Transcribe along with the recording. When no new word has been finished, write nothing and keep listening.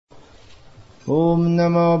Om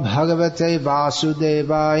Namo Bhagavate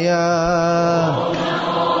Vasudevaya.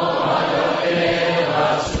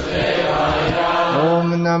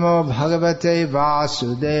 Om Namo Bhagavate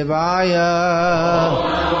Vasudevaya.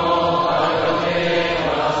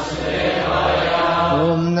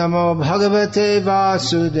 Om Namo Bhagavate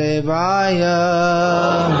Vasudevaya.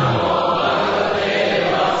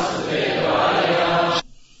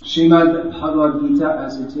 Srimad Bhagavad Gita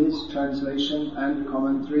as it is, translation and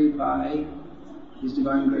commentary by His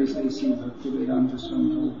Divine Grace A.C. Bhaktivedanta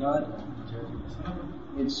Swami Prabhupada.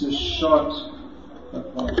 It's a short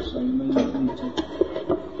purport, so you may not need to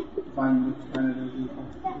find the Canada people.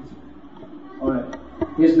 Alright,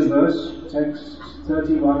 here's the verse, text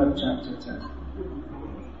 31 of chapter 10.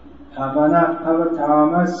 Pavana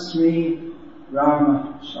Pavatamasmi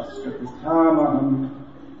Rama Shastra Pitamaham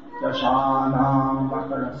Dashanam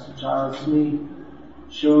Makarasachasmi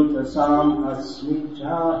Shotasam Asmi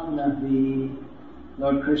Jahnavi.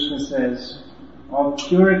 Lord Krishna says, of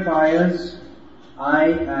purifiers I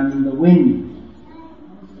am the wind,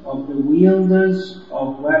 of the wielders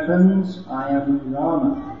of weapons I am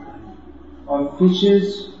Rama, of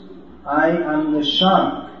fishes I am the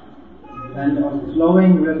shark, and of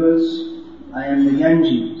flowing rivers I am the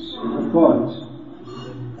Ganges, the God.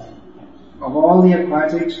 Of all the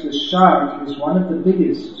aquatics, the shark is one of the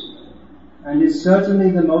biggest, and is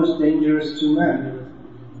certainly the most dangerous to man.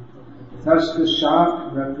 Thus the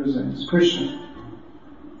shark represents Krishna.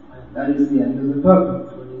 That is the end of the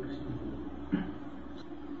purport.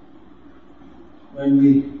 When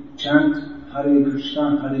we chant Hare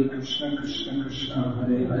Krishna, Krishna Krishna,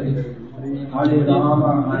 Hare Hare, Hare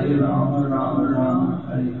Rama, Rama Rama,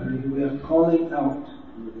 Hare Hare, we are calling out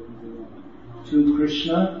to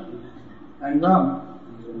Krishna and Rama.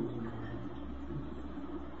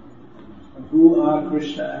 Who are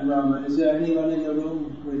Krishna and Rama? Is there anyone in the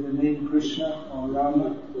room with the name Krishna or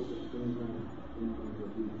Rama?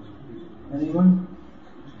 Anyone?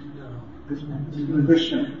 Krishna.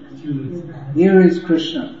 Here is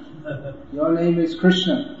Krishna. Your name is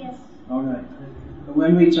Krishna? Yes. Alright. But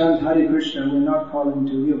when we chant Hare Krishna, we're not calling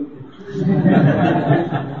to you.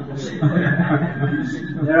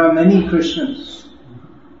 There are many Krishnas.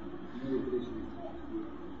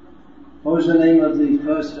 What was the name of the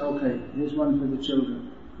first? Okay, here's one for the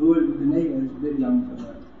children. The name is a bit young for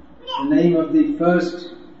that. The name of the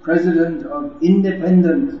first president of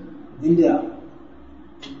independent India.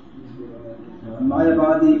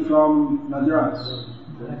 Mayavadi from Madras.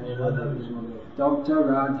 Dr.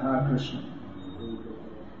 Radha Krishna.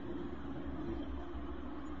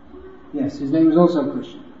 Yes, his name is also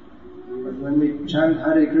Krishna. But when we chant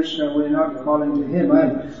Hare Krishna, we're not calling to him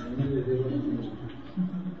either.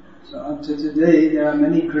 So up to today, there are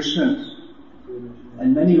many Krishnas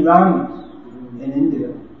and many Ramas in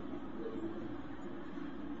India.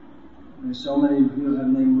 There's so many people have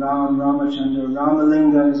named Ram, Ramachandra,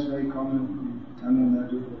 Rama-linga is very common in Tamil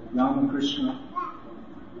Nadu, Ramakrishna.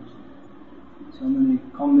 So many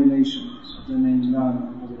combinations of the name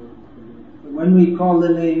Rama. But when we call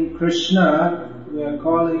the name Krishna, we are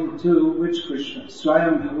calling to which Krishna?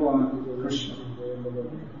 Swayam Bhagavan Krishna.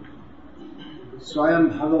 Swayam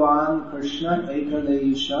Bhagavan Krishna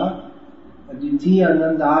Ekadesha Aditya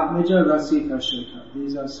Nandakmija Rasika Shekha.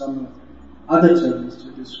 These are some other terms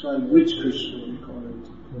to describe which Krishna we call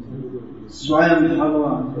it. Swayam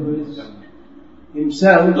Bhagavan, who is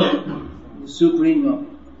himself the Supreme Lord.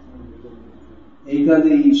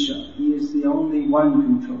 Ekadesha, he is the only one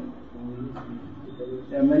controller.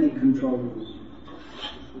 There are many controllers.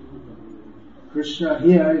 Krishna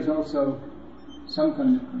here is also some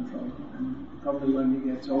kind of controller. Probably when he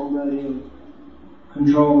gets older, he'll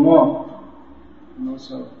control more, and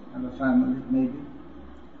also have a family, maybe,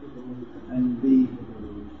 and be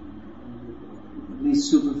at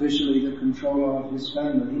least superficially the controller of his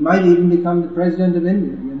family. He might even become the president of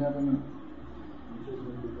India, you never know,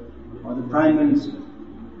 or the prime minister,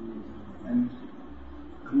 and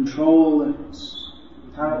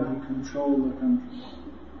apparently control the country.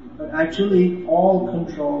 But actually, all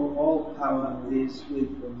control, all power is with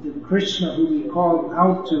the Krishna who we call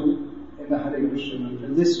out to in the Hare Krishna mantra,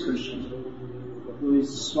 this Krishna, who is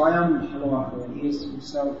Swayam Bhagavan. He is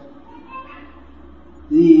himself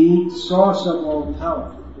the source of all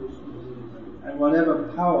power. And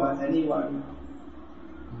whatever power anyone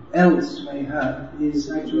else may have is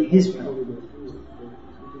actually his power.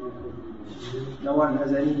 No one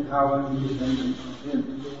has any power independent of him.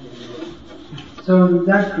 So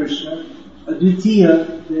that Krishna,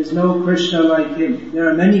 Advitiya, there's no Krishna like him. There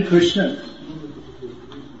are many Krishnas.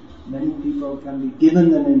 Many people can be given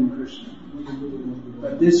the name Krishna.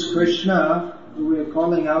 But this Krishna who we are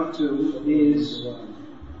calling out to is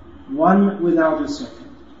one without a second,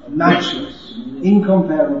 matchless,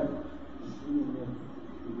 incomparable.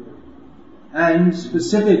 And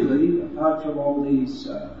specifically, apart from all these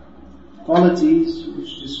qualities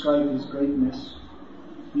which describe his greatness,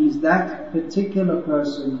 he is that particular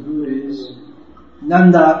person who is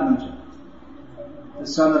Nanda Atmaja, the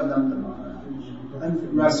son of Nanda Maharaj,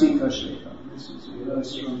 and Rasika Shekhar. This is a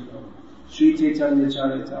verse from Sri Chaitanya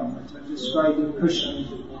Charitamrita describing Krishna.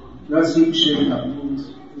 Rasik Shekhar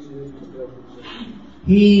means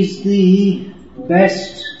he's the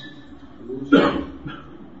best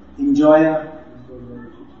enjoyer,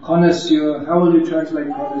 connoisseur. How will you translate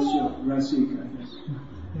connoisseur? Rasika, I guess.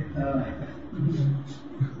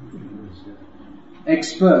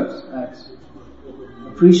 Expert at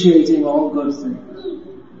appreciating all good things.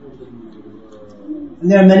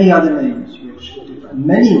 And there are many other names which define,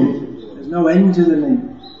 many names, there's no end to the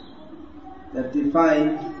names that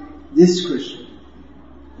define this Krishna.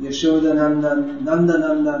 Yashodanandan,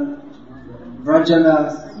 Nandanandan,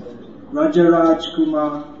 Vrajanath, Rajaraj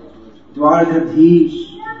Kumar, Dwargadhish.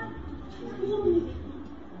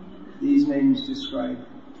 These names describe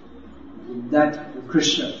that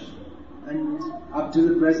Krishna. And up to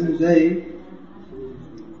the present day,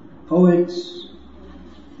 poets,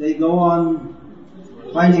 they go on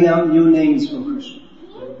finding out new names for Krishna.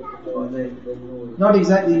 Or they, not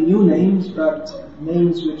exactly new names, but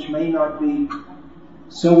names which may not be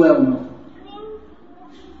so well known.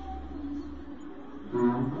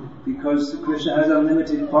 Because Krishna has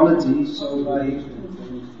unlimited qualities, so by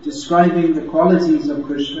describing the qualities of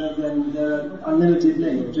Krishna, then there are unlimited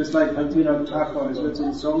names. Just like Bhaktivinoda Thakur has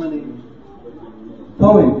written so many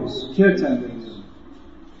poems, kirtans,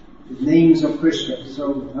 with names of Krishna.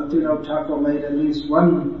 So Bhaktivinoda Thakur made at least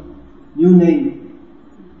one new name,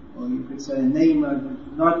 or you could say a name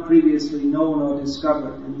not previously known or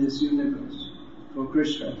discovered in this universe for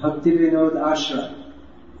Krishna. Bhaktivinoda Ashray.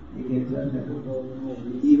 You get that?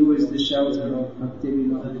 He who is the shelter of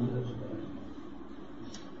Bhaktivinoda.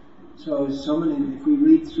 So many, if we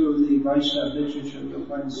read through the Vaishnava literature, you'll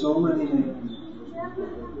find so many names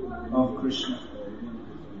of Krishna.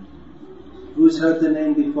 Who's heard the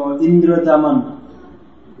name before? Indradaman.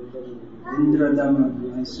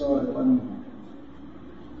 Indradaman. I saw one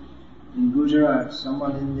in Gujarat,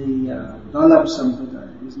 someone in the Vallabh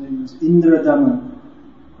Sampradaya. His name was Indradaman.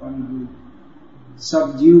 One who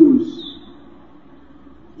subdues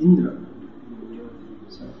Indra.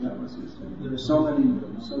 So that was his name. There are so many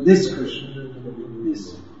names. So this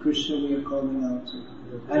Krishna we are calling out to.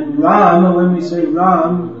 And Ram, when we say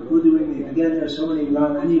Ram, who do we mean? Again, there are so many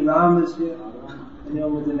Ram. Any Ramas here?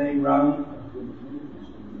 Anyone with the name Ram?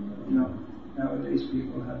 No. Nowadays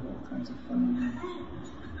people have all kinds of funny names.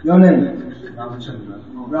 Your name? Ramachandra.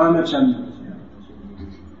 Ramachandra, yeah.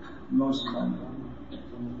 Most common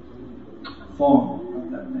form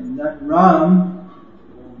of that name. That Ram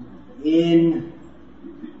in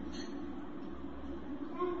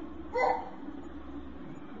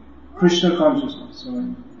Krishna consciousness, so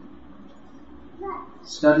in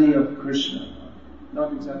study of Krishna.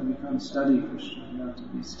 Not exactly, we can't study Krishna, we have to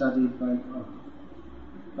be studied by God.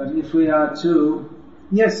 But if we are to,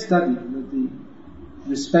 yes, study, with the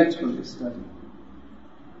respectfully study,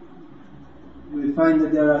 we find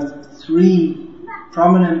that there are three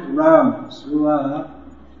prominent Rams who are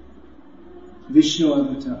Vishnu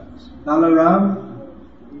avatars. Balaram,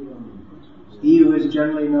 he who is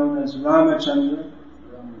generally known as Ramachandra,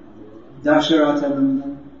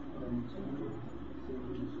 Dasharatha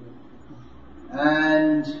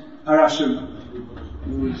and Parashurama,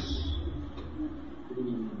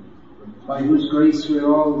 by whose grace we're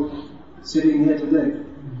all sitting here today.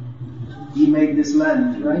 He made this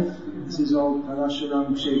land, right? This is all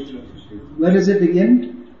Parashuram Kshetra. Where does it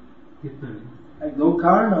begin? At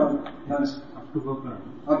Gokarna or past? Up to Gokarna.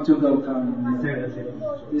 Up to Gokarna.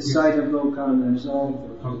 Yeah. This side of Gokarna is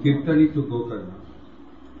all. From Kirtali to Gokarna.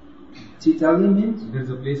 Titali means? There's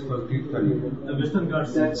a place called Kirtali. The Western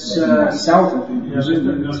Ghats. That's south of India.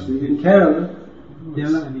 In Kerala.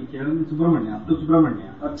 Kerala, Subramania. Up to Subramania.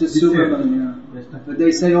 Up to Subramania. But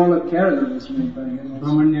they say all of Kerala was made by him.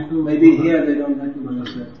 Subramania to maybe here they don't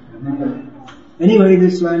recognize that. Anyway,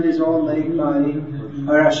 this land is all made by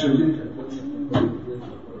Parashurama,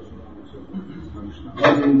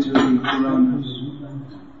 according to the Puranas.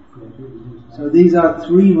 So these are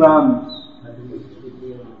three Ramas.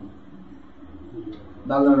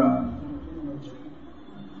 Balaram.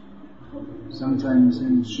 Sometimes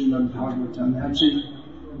in Srimad Bhagavatam, actually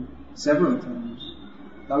several times.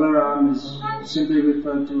 Balaram is simply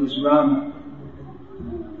referred to as Rama.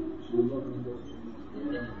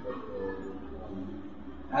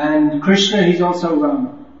 And Krishna, he's also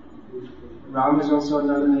Rama. Rama is also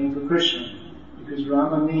another name for Krishna, because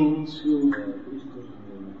Rama means who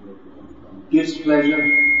gives pleasure,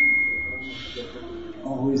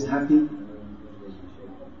 or who is happy.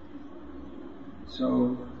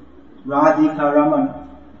 So, Radhika Ramana,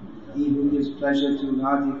 he who gives pleasure to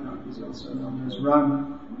Radhika, is also known as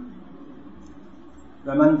Rama.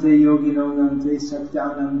 Ramante yogino nante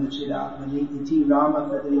satyananda chidatmani iti Rama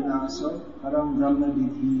padenaso param brahma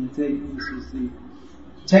vidhiyate. This is the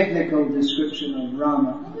technical description of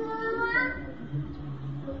Rama.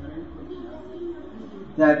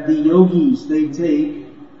 That the yogis, they take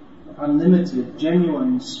unlimited,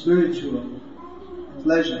 genuine, spiritual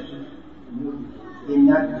pleasure in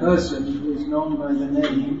that person who is known by the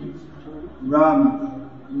name Rama,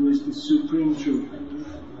 who is the supreme truth.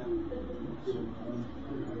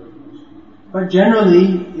 But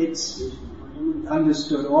generally, it's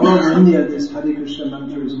understood. All over India, this Hare Krishna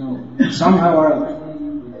mantra is known. Somehow or other.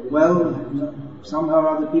 Well, somehow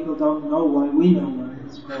or other people don't know why we know why.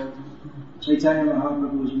 It's called Chaitanya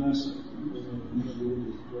Mahaprabhu's mercy.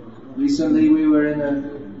 Recently we were in a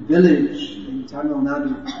village in Tamil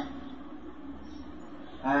Nadu,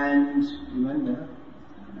 and we went there,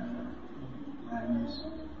 and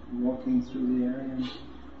walking through the area, and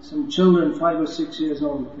some children, 5 or 6 years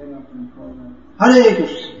old, came up and called out, Hare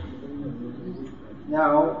Krishna!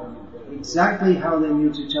 Now, exactly how they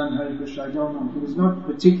knew to chant Hare Krishna, I don't know. It was not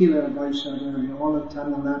particular Vaishnava area, all of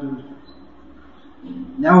Tamil Nadu.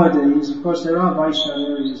 Nowadays, of course, there are Vaishnava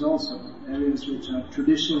areas also, areas which are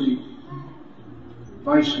traditionally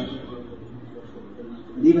Vaishnava.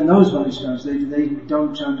 But even those Vaishnavas, they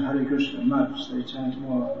don't chant Hare Krishna much, they chant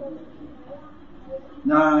more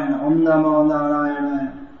Narayana, Om Namo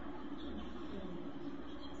Narayana.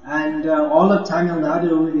 And all of Tamil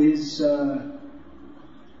Nadu is,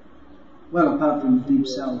 well, apart from the deep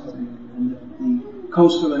south and the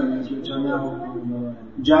coastal areas, which are now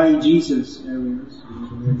Jai Jesus areas.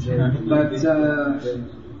 But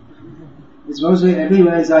it's mostly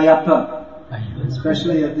everywhere is Ayappa,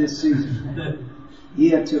 especially at this season.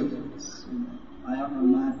 Here too, it's Ayappa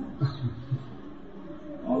madness.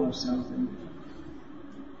 All of South India.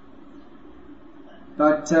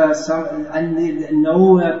 But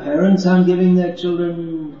no parents are giving their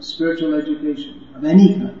children spiritual education of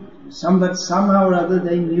any kind. But somehow or other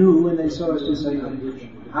they knew when they saw us to say Hare Krishna.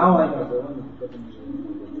 How I know.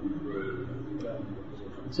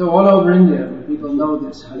 So all over India, people know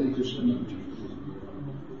this Hare Krishna mantra.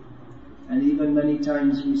 And even many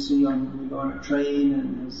times we see we go on a train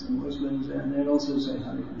and there's some Muslims there, and they'll also say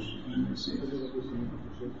Hare Krishna when they see us.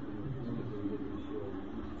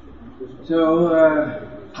 So,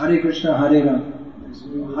 Hare Krishna, Hare Ram.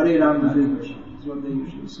 Hare Ram, Hare Krishna is what they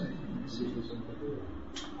usually say when they see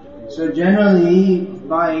us. So generally,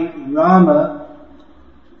 by Rama,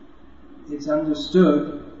 it's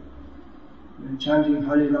understood, when chanting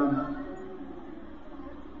Hare Rama,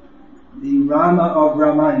 the Rama of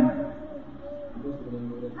Ramayana,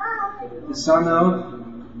 the son of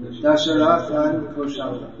Dasharath and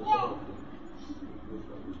Kaushalya.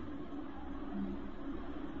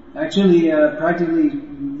 Actually, practically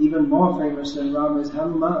even more famous than Rama is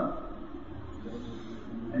Hanuman,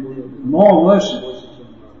 and more worshipped.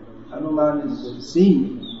 Hanuman is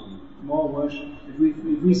seen more worship. If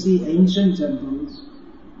we see ancient temples,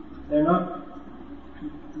 they're not.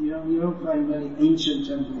 You don't find many ancient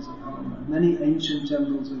temples of Hanuman. Many ancient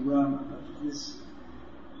temples of Rama. But this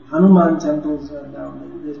Hanuman temples are now.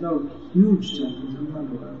 There's no huge temples of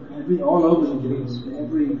Hanuman. All over the place, in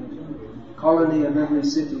every colony of every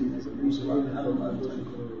city, there's at least one Hanuman temple.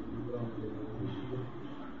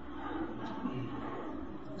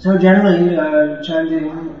 So generally,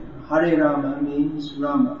 chanting Hare Rama means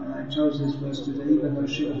Rama. And I chose this verse today, even though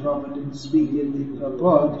Srila Prabhupada didn't speak in the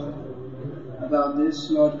purport about this.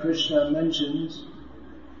 Lord Krishna mentions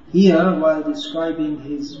here, while describing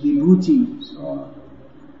his vibhutis, or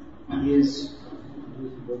his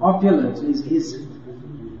opulence, his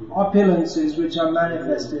opulences which are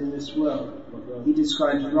manifest in this world. He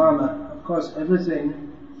describes Rama. Of course,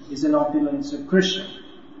 everything is an opulence of Krishna.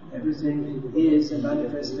 Everything is a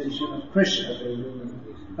manifestation of Krishna.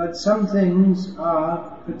 But some things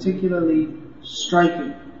are particularly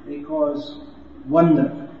striking. They cause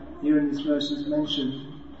wonder. Here in this verse is mentioned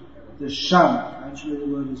the shah. Actually the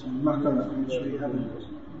word is makara, which we haven't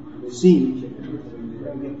seen. We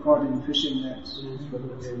don't get caught in fishing nets. But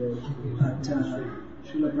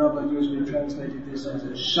Srila Prabhupada usually translated this as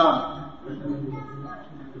a shah.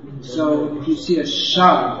 So if you see a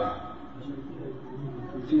shah,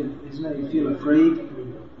 you feel afraid.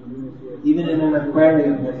 Even in an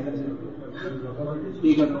aquarium, they have to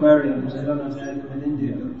big aquariums. I don't know if they have them in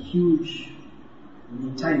India. Huge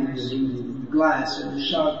tanks with glass and the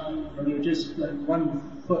shark, and you're just like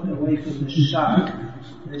 1 foot away from the shark.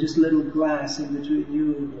 There's just little glass in between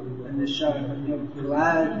you and the shark, and you're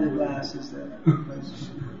glad the glass is there, because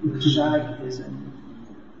the shark is a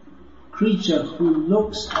creature who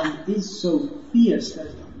looks and is so fierce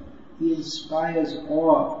that he inspires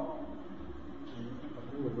awe.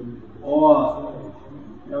 Awe,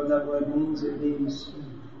 you know what that word means? It means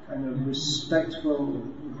kind of respectful,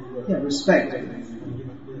 respect.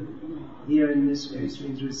 Here in this case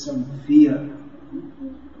means with some fear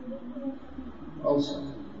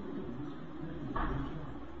also.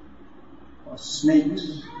 Or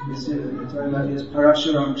snakes. We're talking about this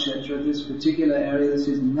Parashuram Kshetra, this particular area. This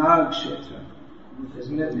is Nag Kshetra,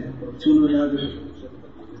 isn't it? Tulunadu.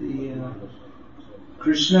 The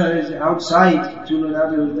Krishna is outside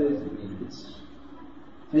Tulunadu. It's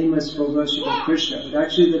famous for worship of Krishna, but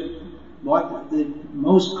actually the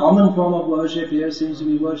most common form of worship here seems to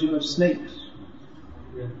be worship of snakes.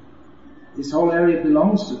 This whole area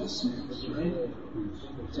belongs to the snakes, right?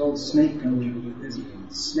 It's all snake country. There's a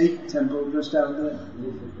snake temple just out there.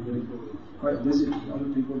 Quite busy, a lot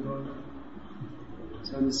of people go there.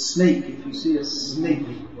 So the snake, if you see a snake,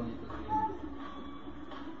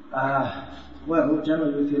 well,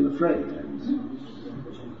 generally we feel afraid. And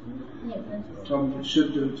probably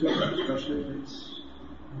should do too, especially if it's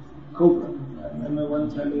cobra. I remember one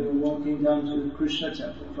time we were walking down to the Krishna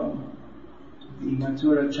temple from the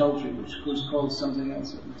Mathura Chaudhry, which was called something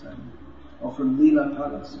else at the time, or from Leela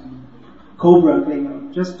Palace, and cobra came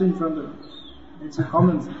out just in front of us. It's a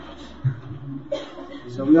common thing.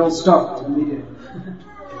 So we all stopped immediately.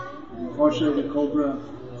 Unfortunately, the cobra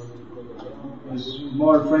was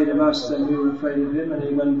more afraid of us than we were afraid of him, and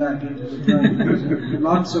he went back into the jungle.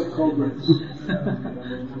 Lots of cobras.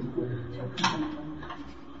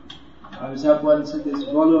 I was up once at this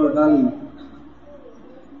Volur Valley.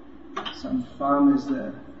 Some farmers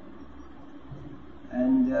there,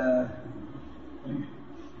 and I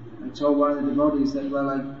told one of the devotees that, well,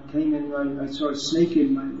 I came in, I saw a snake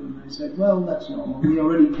in my room. I said, well, that's normal. We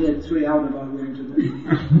already cleared 3 out of our room today.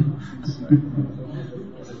 So,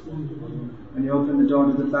 when you open the door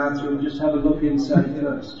to the bathroom, just have a look inside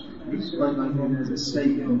first. It's quite likely there's a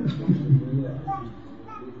snake in there.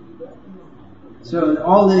 So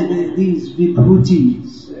all these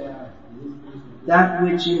vibhutis, that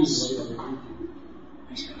which is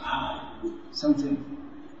something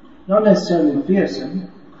not necessarily fearsome,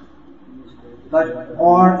 but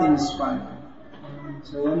awe-inspiring.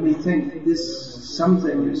 So when we think this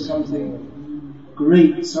something is something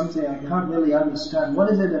great, something I can't really understand, what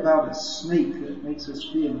is it about a snake that makes us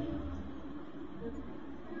feel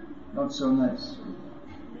not so nice?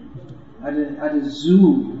 At a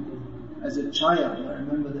zoo, as a child, I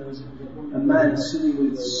remember there was a man sitting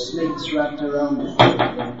with snakes wrapped around him.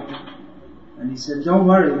 And he said, don't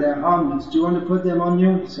worry, they're harmless. Do you want to put them on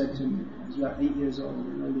you? He said to me. I was about 8 years old.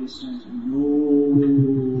 And he said, no.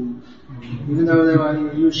 Even though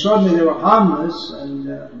you showed me they were harmless, and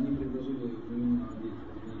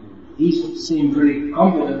he seemed pretty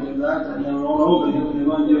confident of that, and they were all over him, and they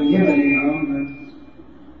weren't doing him any harm, but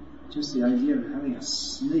just the idea of having a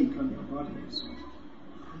snake on your body is...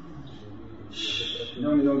 You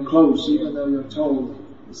don't go close, even though you're told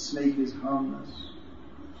the snake is harmless.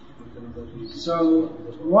 So,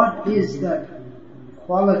 what is that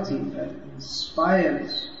quality that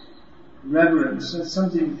inspires reverence?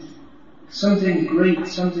 Something great,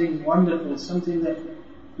 something wonderful, something that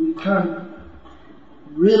we can't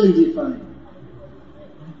really define.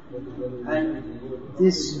 And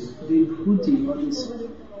this vibhuti, or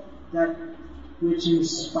that which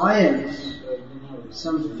inspires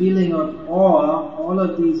some feeling of awe, all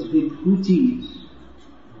of these vibhutis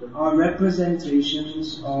are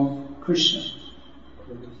representations of Krishna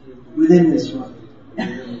within this world.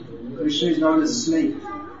 Krishna is not a snake,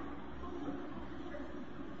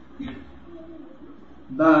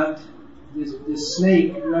 but the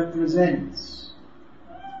snake represents,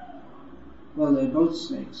 well, they're both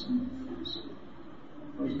snakes,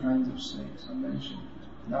 both kinds of snakes are mentioned.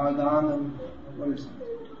 Naganam, what is it?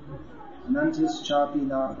 Anantas Chapi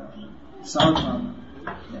Naga, Sautama.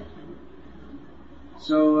 Yeah.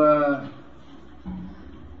 So,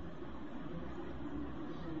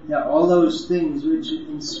 all those things which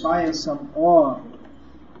inspire some awe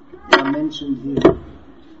are mentioned here.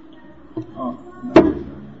 Oh, no.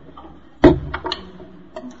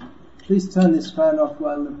 Please turn this fan off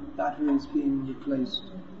while the battery is being replaced.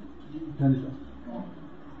 Turn it off.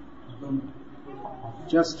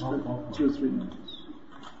 Just for 2 or 3 minutes.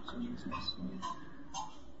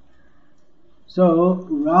 So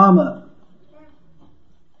Rama,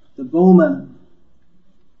 the bowman,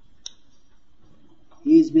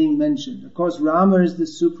 he is being mentioned. Of course, Rama is the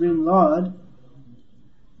Supreme Lord,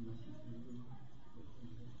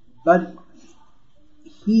 but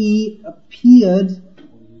he appeared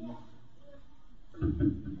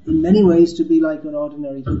in many ways to be like an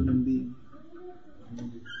ordinary human being.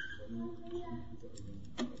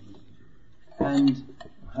 And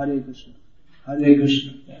Hare Krishna. Hare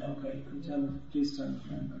Krishna. Yeah, okay, you can tell, please turn the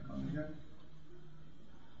fan back on here.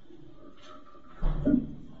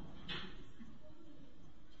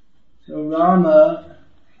 So Rama,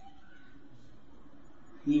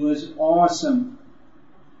 he was awesome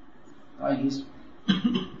by his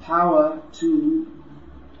power to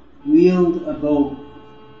wield a bow.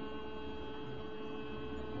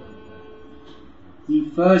 He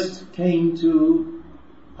first came to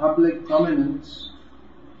public prominence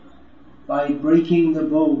by breaking the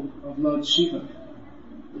bow of Lord Shiva,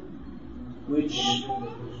 which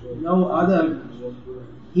no other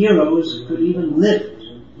heroes could even lift.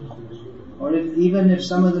 Or even if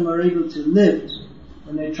some of them are able to lift,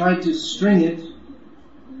 when they tried to string it,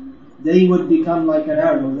 they would become like an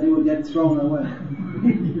arrow, they would get thrown away.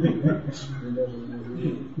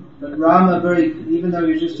 But Rama, even though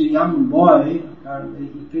he was just a young boy, apparently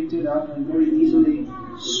he picked it up and very easily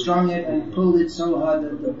strung it and pulled it so hard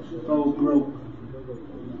that the bow broke.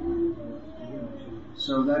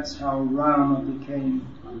 So that's how Rama became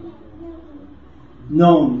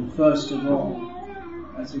known, first of all,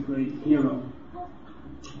 as a great hero.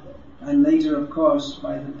 And later, of course,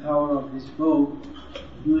 by the power of his bow,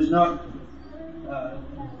 he was not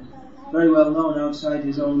very well known outside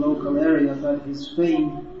his own local area, but his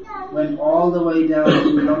fame went all the way down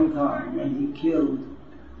to Lanka when he killed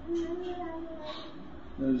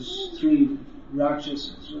those 3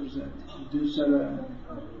 Rakshasas. What was that? Dusara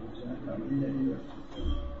in the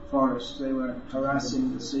forest. They were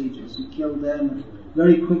harassing the sages. He killed them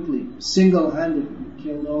very quickly, single-handedly. He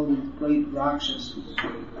killed all the great Rakshasas.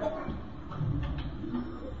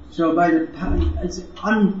 So by the power, it's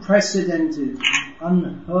unprecedented,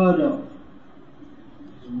 unheard of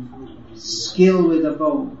skill with a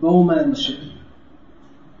bow, bowmanship.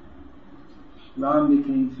 Ram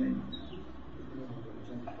became famous.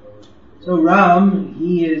 So Ram,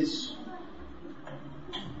 he is,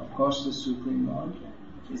 of course, the Supreme Lord.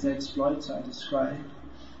 His exploits are described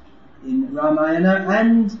in Ramayana,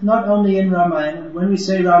 and not only in Ramayana. When we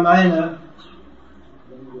say Ramayana,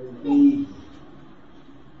 the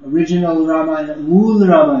original Ramayana, Mool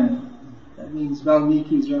Ramayana, that means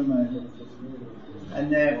Valmiki's Ramayana.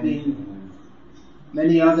 And there have been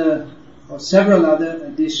many other, or several other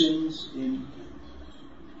editions in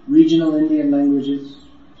regional Indian languages,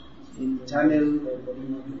 in Tamil,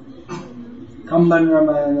 Kamban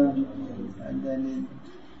Ramayana, and then in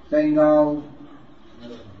Bengal,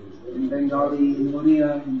 in Bengali, in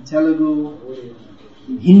Oriya, in Telugu,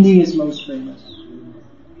 in Hindi is most famous.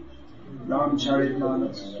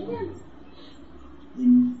 Ramcharitmanas,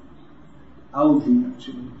 in Audhi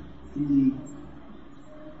actually, Hindi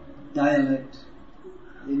dialect.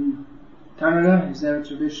 In Canada, is there a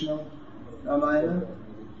traditional Ramayana?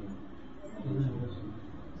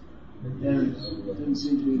 There is. It doesn't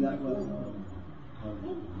seem to be that well known.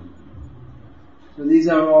 So these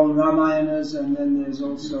are all Ramayanas, and then there's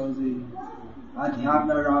also the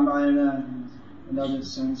Adhyatma Ramayana and another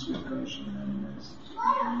Sanskrit version. And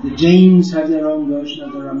the Jains have their own version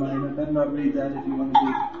of the Ramayana. Better not read that if you want to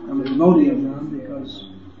become a devotee of Ram, because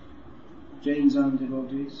Jains aren't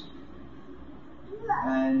devotees.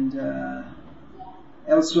 And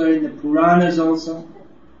elsewhere in the Puranas also,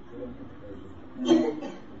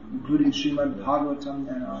 including Srimad Bhagavatam,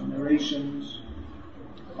 there are narrations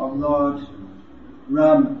of Lord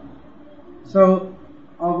Rama. So,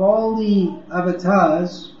 of all the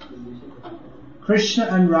avatars, Krishna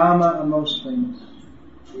and Rama are most famous.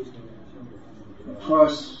 Of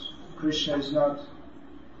course, Krishna is not,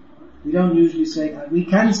 we don't usually say, we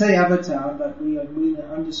can say avatar, but we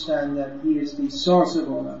understand that he is the source of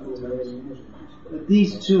all avatars. But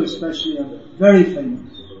these two especially are very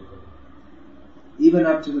famous, even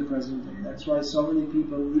up to the present day. That's why so many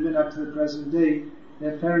people, even up to the present day,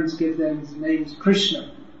 their parents give them names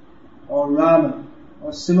Krishna or Rama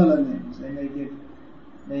or similar names. They may give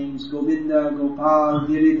names Govinda, Gopal,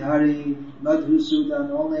 Giridhari,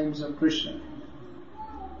 Madhusudan, all names of Krishna.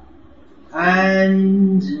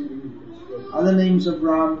 And other names of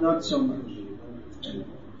Ram, not so much.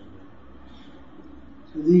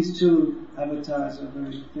 So these two avatars are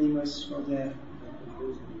very famous for their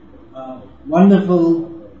wonderful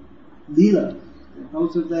leela.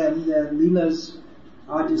 Both of them, their leelas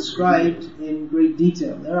are described in great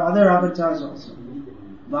detail. There are other avatars also.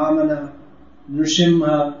 Vamana,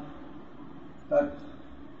 Nrsimha, but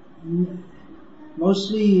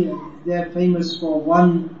mostly they're famous for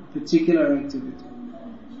one particular activity.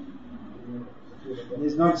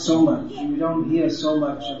 There's not so much. You don't hear so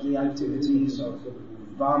much of the activities of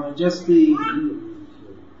Vamana. Just the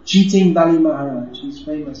cheating Bali Maharaj, he's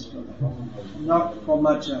famous for that. Not for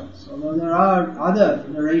much else. Although there are other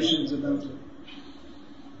narrations about it.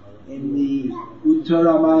 In the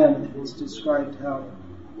Uttaramayana, it's described how,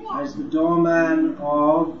 as the doorman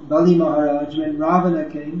of Bali Maharaj, when Ravana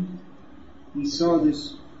came, he saw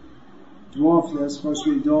this dwarf there, supposed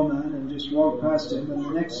to be a doorman, and just walked past him, and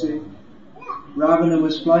the next thing, Ravana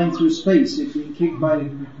was flying through space. He'd been kicked by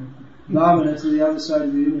Ravana to the other side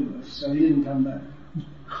of the universe, so he didn't come back.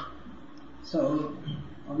 So,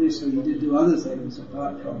 obviously he did do other things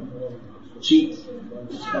apart from cheat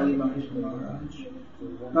Bali Maharaj.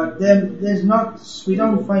 But then we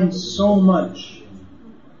don't find so much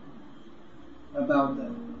about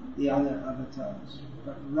them, the other avatars.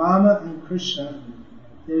 But Rama and Krishna,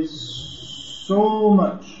 there's so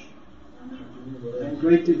much. And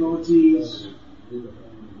great devotees,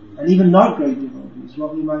 and even not great devotees,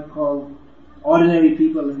 what we might call ordinary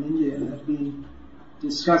people in India, have been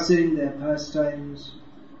discussing their pastimes,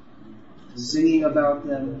 singing about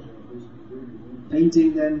them,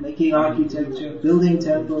 painting them, making architecture, building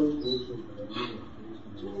temples,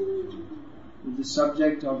 with the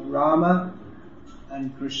subject of Rama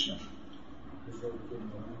and Krishna.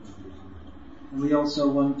 And we also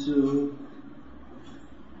want to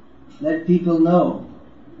let people know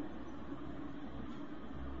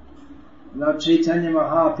about Chaitanya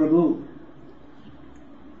Mahaprabhu,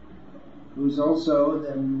 who's also,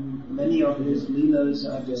 many of his leelas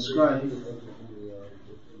are described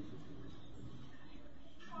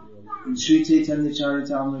in Sri Chaitanya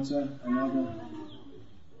Charitamrita and other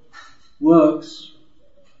works.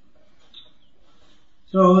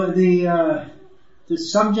 So the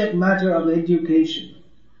subject matter of education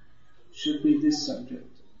should be this subject.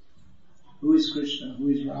 Who is Krishna? Who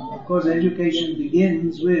is Rama? Of course, education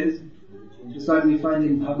begins with, just like we find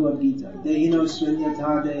in Bhagavad Gita, Dehino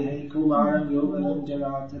svinyata dehe kumaram yoganam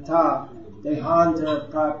jara tata dehanta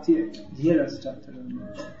praptir dhiras tataram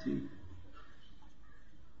bhavati.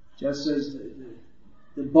 Just as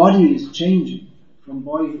the body is changing from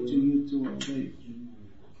boyhood to youth to old age,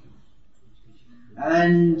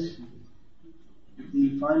 and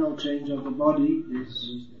the final change of the body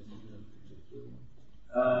is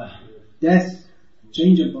death,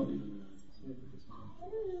 change of body.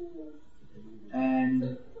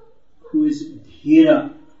 And who is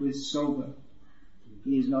dhira, who is sober,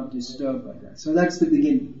 he is not disturbed by that. So that's the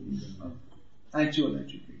beginning of actual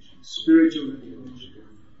education, spiritual education.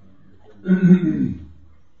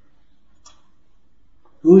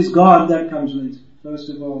 Who is God? That comes later. First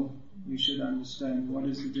of all, we should understand what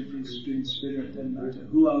is the difference between spirit and matter.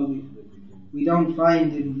 Who are we? We don't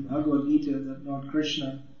find in Bhagavad Gita that Lord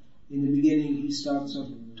Krishna, in the beginning, he starts off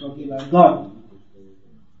talking about God.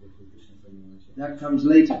 That comes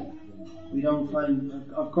later. We don't find,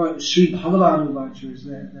 of course, Sri Bhagavan Uvacha is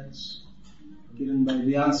there. That's given by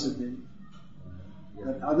Vyasadeva.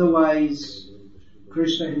 But otherwise,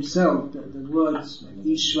 Krishna himself, the words like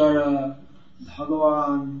Ishvara,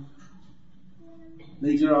 Bhagavan,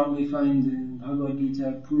 later on we find in Bhagavad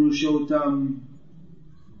Gita, Purushottam,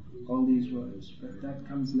 all these words. But that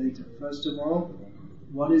comes later. First of all,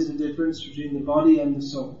 what is the difference between the body and the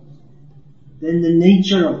soul? Then the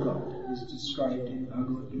nature of God is described in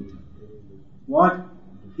Bhagavad Gita. What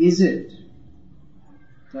is it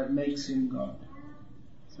that makes him God?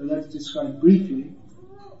 So that's described briefly,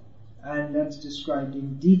 and that's described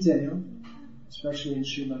in detail, especially in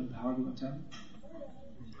Srimad Bhagavatam.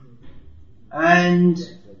 And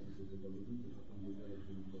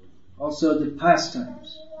also the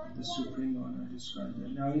pastimes of the Supreme Lord are described there.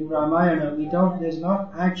 Now in Ramayana, there's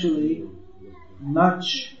not actually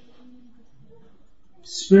much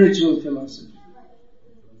spiritual philosophy.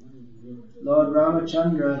 Lord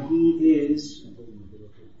Ramachandra, he is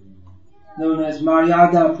known as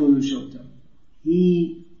Maryada Purushottam.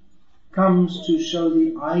 He comes to show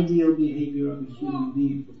the ideal behavior of a human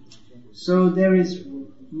being. So there is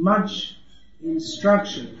much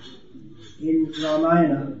instruction in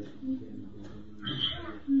Ramayana,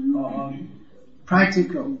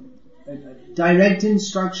 practical, direct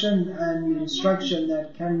instruction and instruction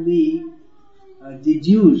that can be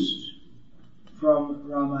deduced from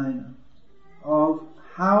Ramayana of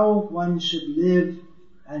how one should live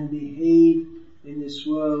and behave in this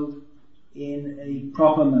world in a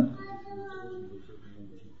proper manner.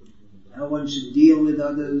 how one should deal with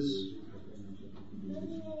others,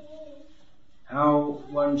 how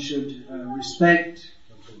one should respect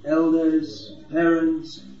elders,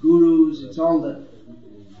 parents, and gurus. It's all there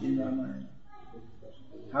in Ramayana.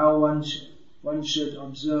 How one should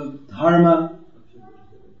observe dharma.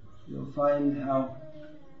 You'll find how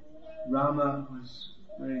Rama was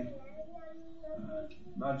very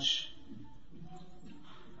much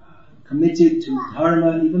committed to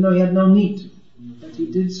dharma, even though he had no need to. But he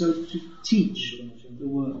did so to teach the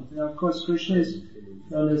world. Now, of course, Krishna is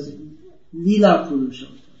known as Lila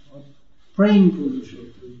Purushottam, or Prem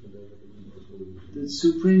Purushottam. The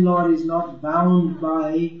Supreme Lord is not bound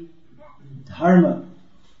by dharma.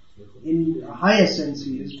 In a higher sense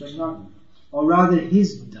he is, but not, or rather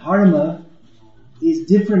his dharma is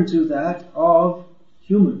different to that of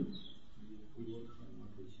humans.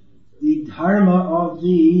 The dharma of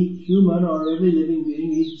the human or every living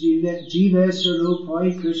being is Jiva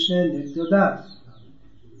Sarupoi Krishna Nityadas.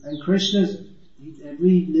 And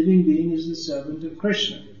every living being is the servant of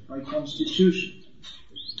Krishna by constitution.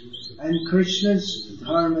 And Krishna's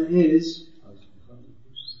dharma is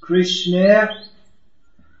Krishna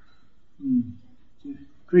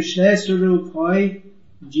Sarupoi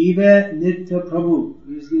Jiva Nitya Prabhu.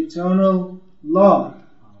 He is the eternal Lord.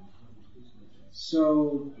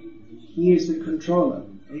 So he is the controller.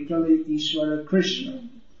 Ekale Ishvara Krishna.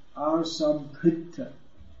 Our Samkrita.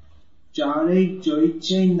 Jare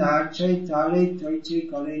Joiche Nache Tare Toiche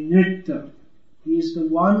Kare Nritya. He is the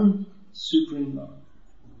one Supreme Lord.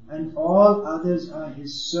 And all others are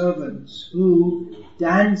his servants who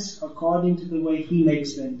dance according to the way he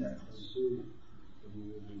makes them dance.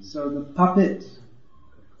 So the puppet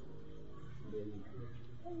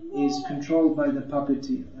is controlled by the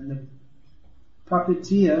puppeteer. And the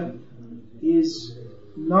puppeteer is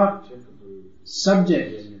not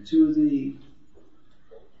subject to the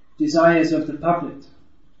desires of the puppet,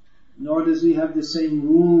 nor does he have the same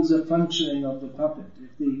rules of functioning of the puppet.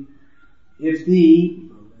 If the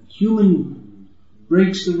human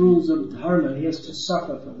breaks the rules of dharma, he has to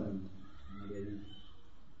suffer for them.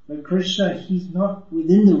 But Krishna, he's not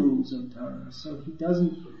within the rules of dharma, so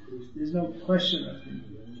there's no question of him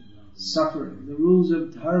suffering. The rules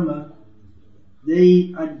of dharma,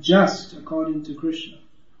 they adjust according to Krishna,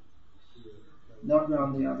 not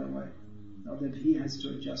round the other way. Not that he has to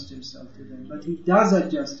adjust himself to them, but he does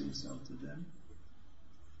adjust himself to them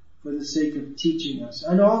for the sake of teaching us.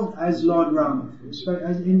 And all as Lord Rama. As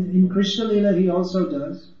in Krishna Lila he also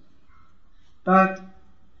does. But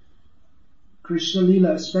Krishna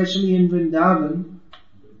Lila, especially in Vrindavan,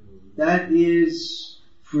 that is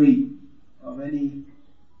free of any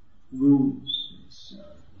rules.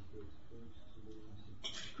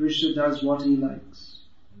 Krishna does what he likes.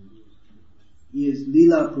 He is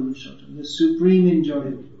Lila Purushottam, the supreme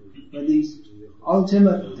enjoyer, but the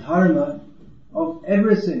ultimate dharma of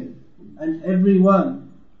everything and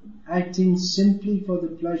everyone acting simply for the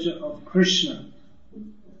pleasure of Krishna,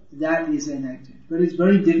 that is enacted. But it's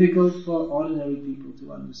very difficult for ordinary people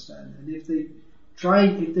to understand. And if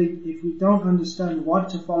we don't understand what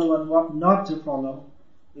to follow and what not to follow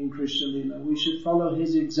in Krishna Lila, we should follow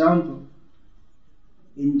his example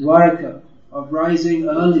in Dwarka of rising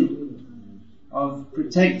early, of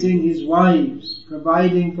protecting his wives,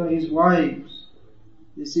 providing for his wives.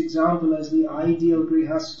 This example as the ideal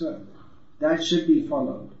grihastha, that should be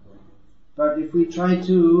followed. But if we try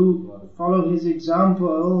to follow his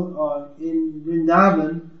example in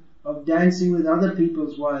Vrindavan of dancing with other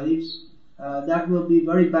people's wives, that will be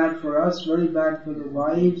very bad for us, very bad for the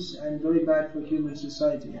wives, and very bad for human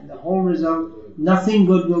society. And the whole result, nothing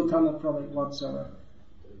good will come from it whatsoever.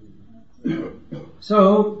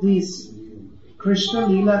 So, these Krishna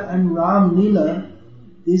Lila and Ram Lila,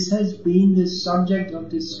 this has been the subject of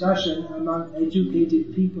discussion among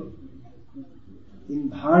educated people in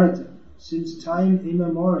Bharata since time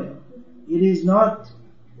immemorial. It is not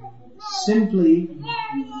simply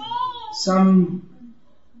some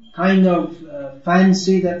kind of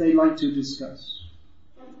fancy that they like to discuss.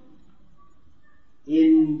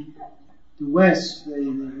 In the West,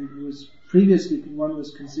 it was previously one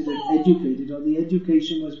was considered educated, or the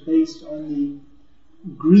education was based on the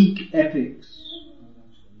Greek epics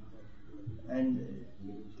and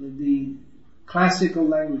the classical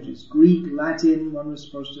languages, Greek, Latin, one was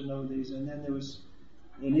supposed to know these, and then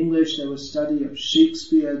in English there was study of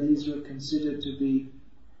Shakespeare. These were considered to be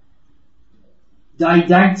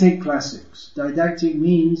didactic classics. Didactic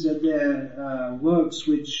means that they're works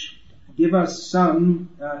which give us some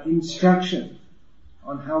instruction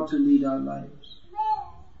on how to lead our lives.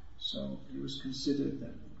 So it was considered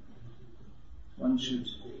that one should,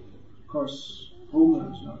 of course,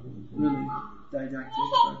 Homer is not really didactic,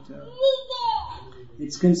 but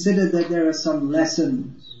it's considered that there are some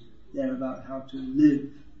lessons there about how to live.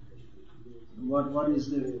 What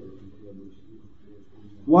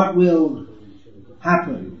will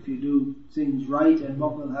happen if you do things right, and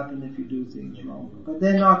what will happen if you do things wrong. But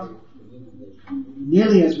they're not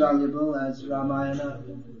nearly as valuable as Ramayana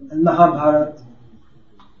and Mahabharata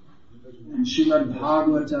and Srimad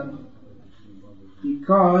Bhagavatam,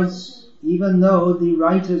 because even though the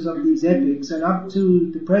writers of these epics, and up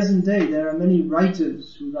to the present day there are many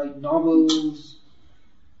writers who write novels,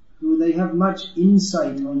 who they have much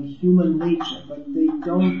insight on human nature, but they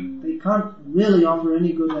can't really offer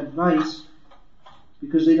any good advice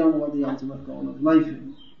because they don't know what the ultimate goal of life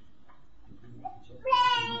is.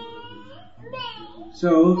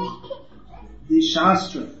 So, the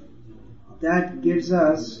Shastra, that gives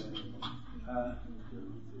us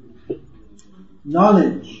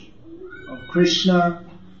knowledge of Krishna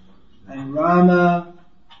and Rama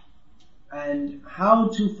and how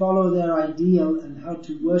to follow their ideal and how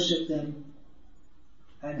to worship them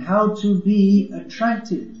and how to be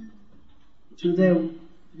attracted to their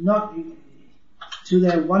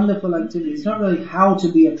wonderful activity. It's not really how to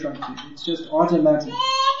be attracted, it's just automatic.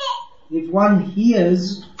 If one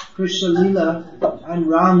hears Krishna Lila and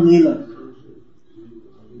Ram Lila,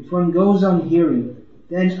 if one goes on hearing,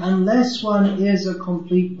 then unless one is a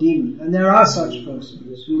complete demon, and there are such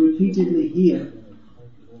persons who repeatedly hear,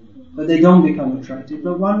 but they don't become attracted,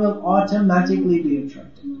 but one will automatically be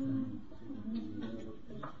attracted.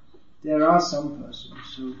 There are some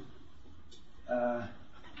persons who,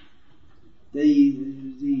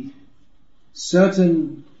 the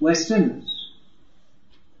certain Westerners,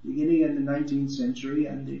 beginning in the 19th century,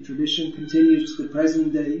 and the tradition continues to the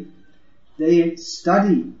present day, they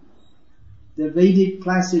study the Vedic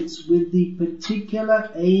classics with the particular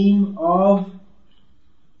aim of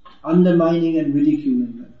undermining and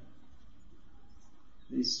ridiculing them.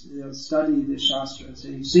 They'll study the Shastra and say,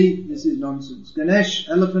 you see, this is nonsense. Ganesh,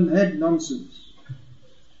 elephant head, nonsense.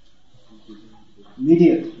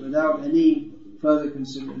 Immediate, without any further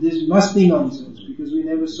consideration. This must be nonsense, because we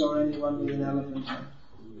never saw anyone with an elephant head.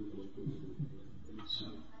 So,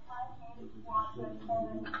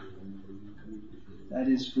 that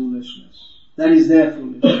is foolishness. That is their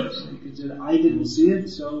foolishness. They consider, I didn't see it,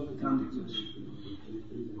 so it can't exist.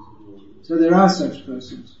 So there are such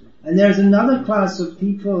persons. And there's another class of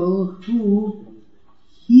people who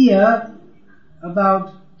hear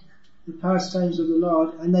about the pastimes of the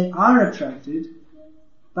Lord, and they are attracted,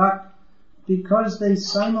 but because they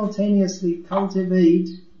simultaneously cultivate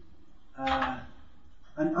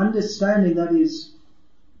an understanding that is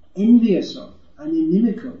envious of and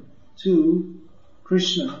inimical to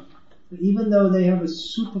Krishna, even though they have a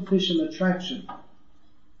superficial attraction,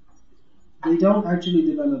 they don't actually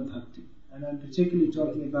develop bhakti. And I'm particularly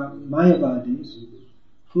talking about Mayavadis,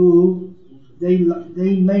 who they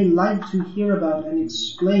may like to hear about and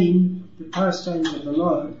explain the pastimes of the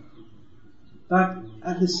Lord, but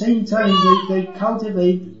at the same time they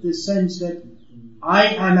cultivate the sense that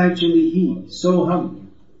I am actually He, Soham.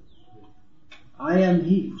 I am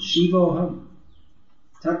He, Shivoham,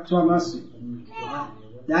 Tattvamasi.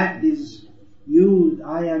 That is you,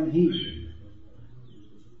 I am He.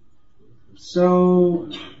 So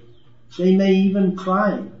they may even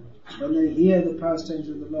cry when they hear the pastimes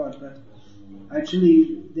of the Lord, but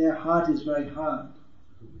actually their heart is very hard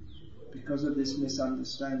because of this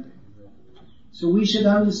misunderstanding. So we should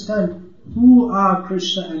understand who are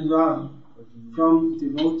Krishna and Ram from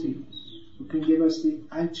devotees who can give us the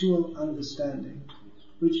actual understanding,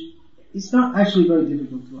 which is not actually very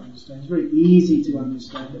difficult to understand. It's very easy to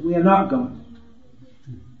understand that we are not God.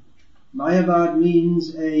 Mayavad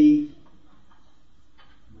means a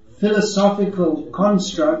philosophical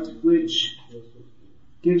construct which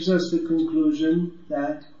gives us the conclusion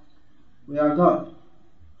that we are God.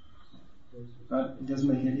 But it doesn't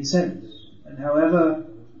make any sense. And however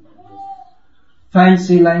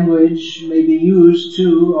fancy language may be used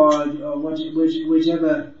to, or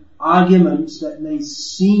whichever arguments that may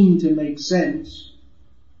seem to make sense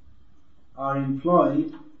are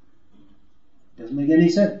employed, it doesn't make any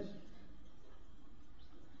sense.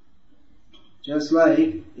 Just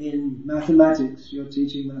like in mathematics, you're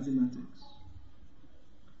teaching mathematics.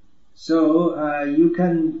 So you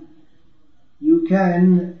can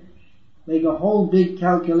make a whole big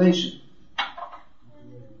calculation,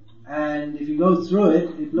 and if you go through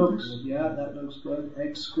it, it looks, that looks good.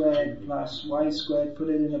 X squared plus Y squared, put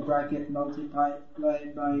it in a bracket, multiply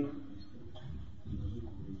it by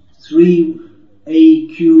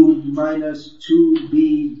 3a cubed minus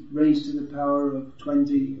 2b raised to the power of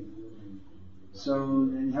 20. So,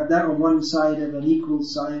 and you have that on one side of an equal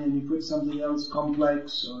sign, and you put something else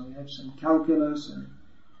complex, or you have some calculus, and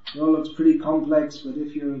it all looks pretty complex, but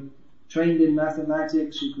if you're trained in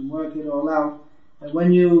mathematics, you can work it all out. And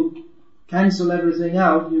when you cancel everything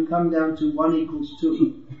out, you come down to 1 equals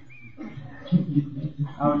 2.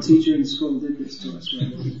 Our teacher in school did this to us,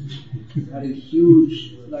 right? Had a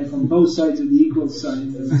huge, like on both sides of the equal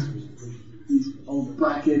sign, there was these old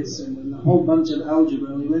brackets and a whole bunch of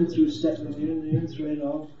algebra. We went through we went through it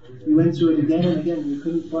all. We went through it again and again. We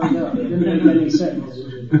couldn't find out. It didn't make any sense.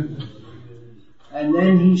 And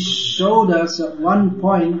then he showed us at one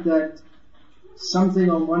point that something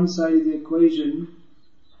on one side of the equation,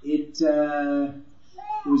 it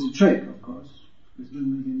was a trick, of course. It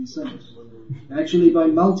didn't make any sense. Actually, by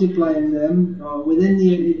multiplying them,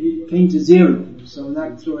 it came to 0. So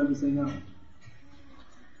that threw everything out.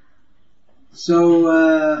 So,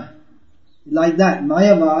 like that,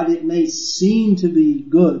 Mayavad, it may seem to be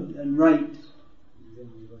good and right,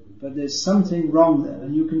 but there's something wrong there,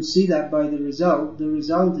 and you can see that by the result. The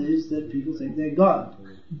result is that people think they're God,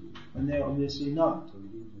 and they're obviously not.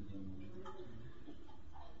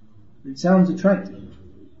 It sounds attractive.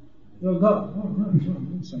 You're God. Oh, right.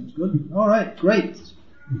 That sounds good. Alright, great.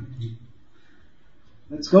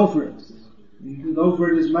 Let's go for it. You can go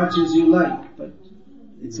for it as much as you like, but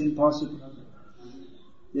it's impossible.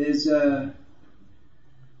 There's a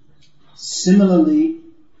similarly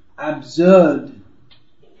absurd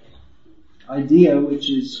idea which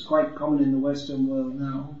is quite common in the Western world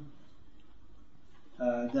now,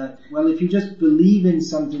 that, well, if you just believe in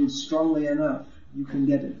something strongly enough, you can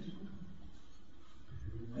get it.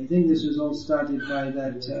 I think this was all started by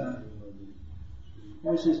that,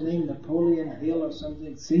 what was his name, Napoleon Hill or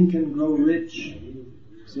something, Think and Grow Rich.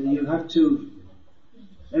 So you have to,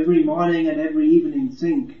 every morning and every evening,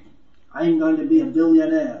 think, I'm going to be a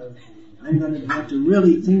billionaire. I'm going to have to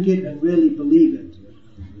really think it and really believe it.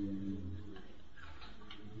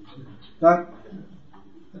 But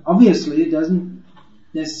obviously it doesn't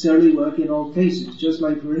necessarily work in all cases. Just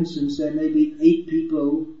like, for instance, there may be 8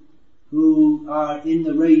 people who are in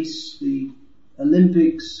the race, the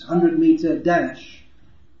Olympics 100-meter dash,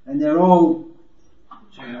 and they're all,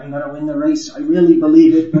 I'm going to win the race, I really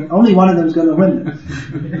believe it, but only one of them's going to win it.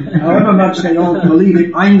 However much they all believe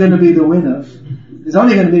it, I'm going to be the winner, there's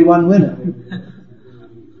only going to be one winner.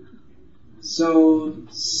 So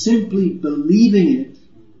simply believing it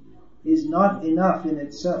is not enough in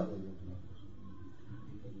itself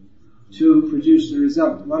to produce the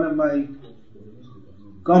result. One of my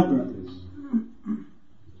godbrothers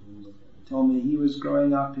told me he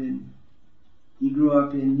grew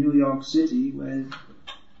up in New York City, where,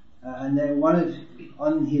 and then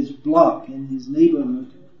on his block in his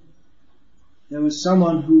neighborhood, there was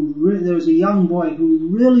there was a young boy who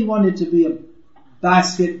really wanted to be a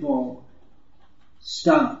basketball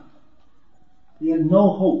star. He had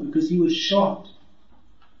no hope because he was short.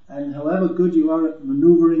 And however good you are at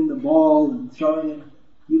maneuvering the ball and throwing it,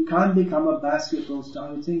 you can't become a basketball star.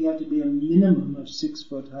 I would think you have to be a minimum of 6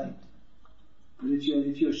 foot height. But if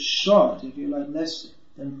you're short, if you're like less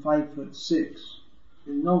than 5'6", there's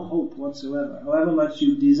no hope whatsoever, however much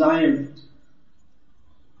you desire it.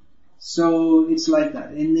 So it's like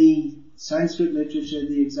that. In the Sanskrit literature,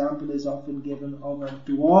 the example is often given of a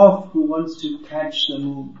dwarf who wants to catch the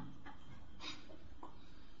moon.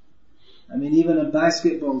 I mean, even a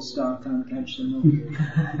basketball star can't catch the moon.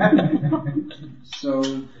 So,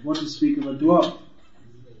 what to speak of a dwarf?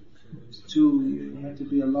 You have to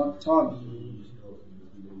be a lot taller.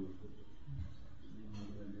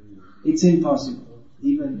 It's impossible.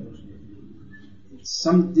 It's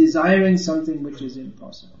desiring something which is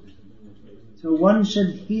impossible. So one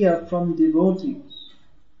should hear from devotees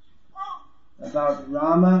about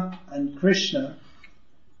Rama and Krishna,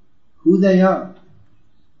 who they are.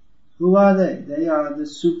 Who are they? They are the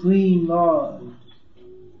Supreme Lord,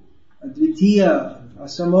 Advitiya,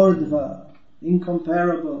 Asamordva,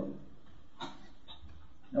 incomparable.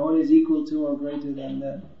 No one is equal to or greater than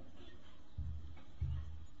them.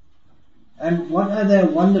 And what are their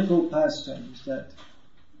wonderful pastimes that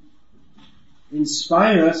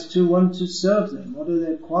inspire us to want to serve them? What are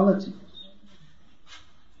their qualities?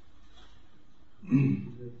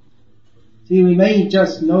 See, we may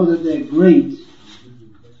just know that they're great,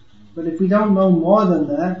 but if we don't know more than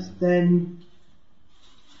that, then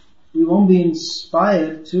we won't be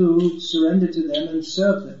inspired to surrender to them and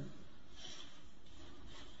serve them.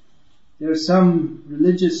 There are some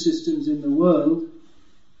religious systems in the world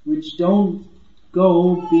which don't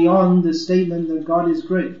go beyond the statement that God is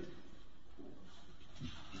great.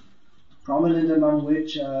 Prominent among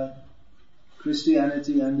which are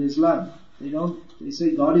Christianity and Islam. They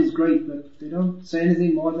say God is great, but they don't say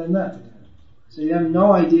anything more than that. So you have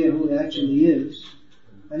no idea who He actually is,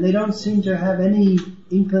 and they don't seem to have any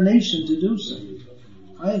inclination to do so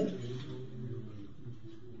either.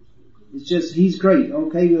 It's just, He's great,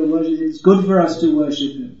 okay, we'll worship Him. It's good for us to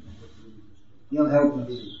worship Him. He'll help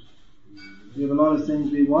us. We have a lot of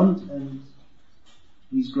things we want, and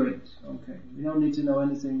He's great, okay. We don't need to know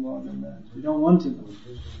anything more than that. We don't want to know.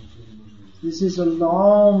 This is a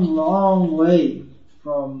long, long way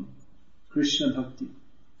from Krishna Bhakti,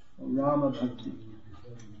 or Rama Bhakti,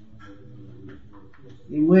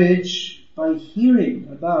 in which, by hearing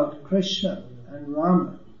about Krishna and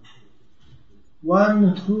Rama,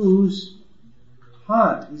 one whose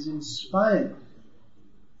heart is inspired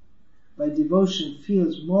by devotion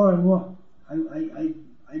feels more and more, I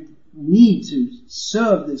need to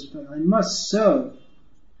serve this person, I must serve.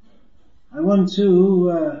 I want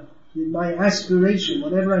to, my aspiration,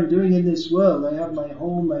 whatever I'm doing in this world, I have my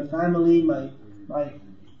home, my family, my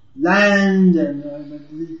land, and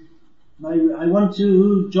I want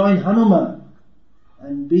to join Hanuman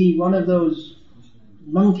and be one of those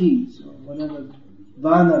monkeys or whatever,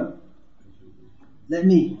 Vana. Let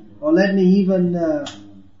me even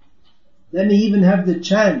have the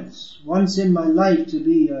chance once in my life to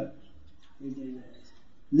be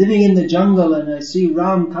living in the jungle, and I see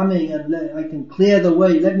Ram coming and I can clear the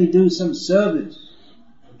way. Let me do some service.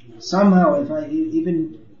 Somehow,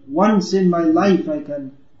 even once in my life I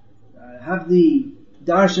can have the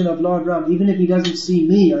darshan of Lord Ram, even if he doesn't see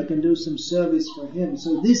me, I can do some service for him.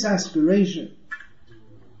 So this aspiration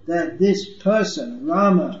that this person,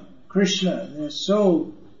 Rama, Krishna, they're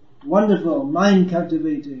so wonderful, mind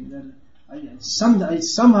captivating, that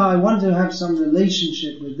somehow I want to have some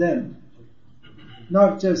relationship with them.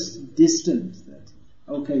 Not just distant, that,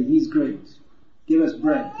 okay, he's great. Give us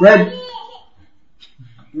bread. Bread!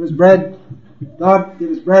 Give us bread. God, give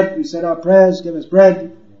us bread. We said our prayers, give us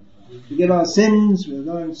bread. Forgive our sins. We're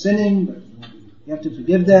going sinning, but you have to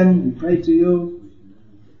forgive them. We pray to you.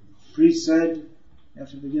 The priest said, you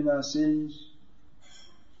have to forgive our sins.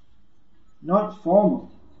 Not formal.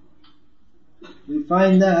 We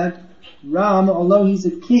find that Ram, although he's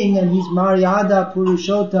a king and he's Maryada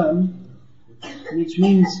Purushottam, which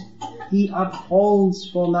means he upholds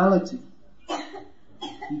formality.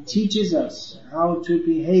 He teaches us how to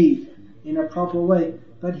behave in a proper way.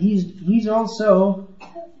 But he's also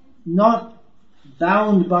not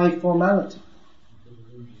bound by formality.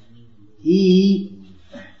 He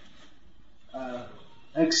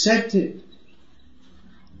accepted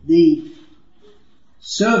the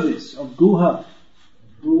service of Guha,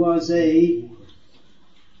 who was a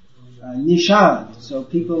Nishad, so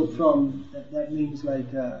people from, that means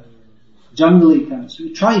like jungly caste,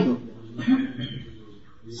 tribal.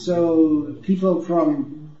 So people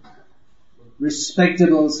from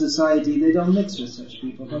respectable society, they don't mix with such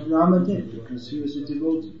people, but Rama did, because he was a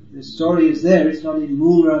devotee. The story is there, it's not in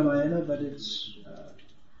Mool Ramayana, but it's,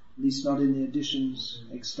 at least not in the editions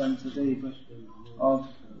extant today, but of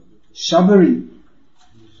Shabari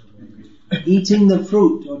eating the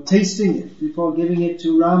fruit or tasting it before giving it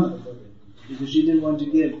to Rama, because she didn't want to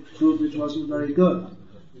give fruit which wasn't very good.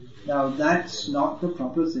 Now that's not the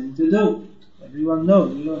proper thing to do. Everyone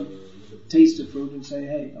knows, you don't taste the fruit and say,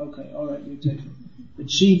 hey, okay, alright, you take it. But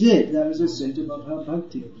she did, that was a symptom of her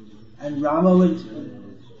bhakti. And Rama would,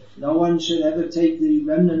 no one should ever take the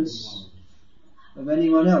remnants of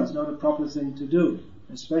anyone else, not a proper thing to do.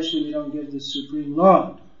 Especially we don't give the Supreme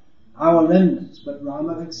Lord our remnants, but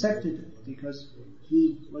Rama accepted it because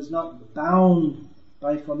he was not bound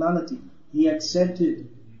by formality. He accepted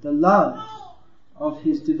the love of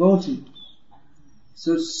his devotee.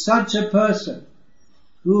 So such a person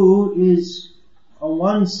who is on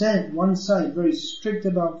one side very strict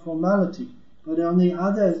about formality, but on the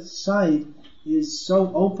other side is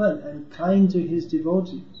so open and kind to his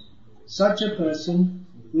devotees, such a person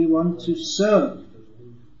we want to serve.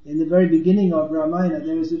 In the very beginning of Ramayana,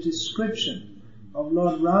 there is a description of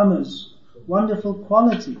Lord Rama's wonderful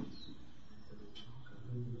qualities.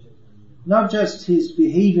 Not just his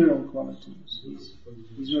behavioral qualities.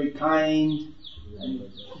 He's very kind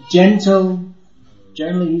and gentle.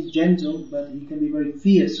 Generally he's gentle, but he can be very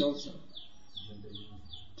fierce also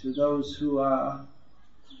to those who are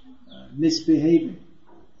misbehaving.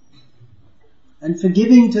 And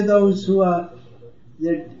forgiving to those who are,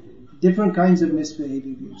 they're different kinds of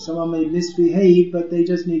misbehaving. Someone may misbehave, but they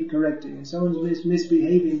just need correcting. And someone's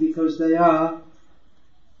misbehaving because they are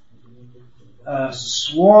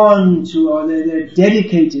sworn to, or they're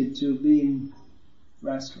dedicated to being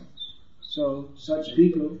rascals. So such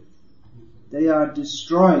people, they are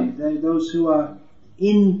destroyed. They're those who are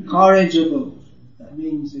incorrigible. That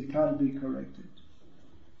means they can't be corrected.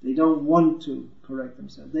 They don't want to correct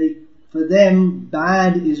themselves. For them,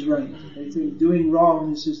 bad is right. They think doing wrong,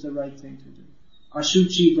 this is the right thing to do.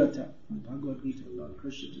 Ashuchi Vrata, in Bhagavad Gita, Lord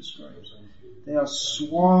Krishna describes. They are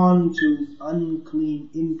sworn to unclean,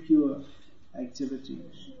 impure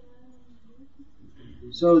activities.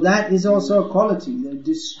 So that is also a quality.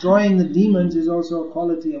 Destroying the demons is also a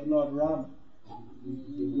quality of Lord Rama,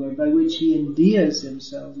 by which he endears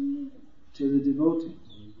himself to the devotees.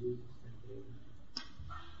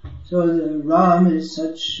 So Ram is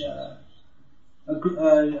such a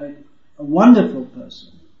wonderful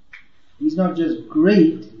person. He's not just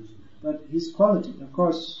great, but his quality. Of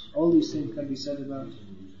course, all these things can be said about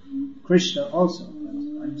Krishna also.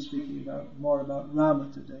 I'm speaking more about Rama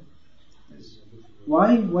today. Yes.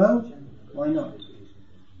 Why? Well, why not?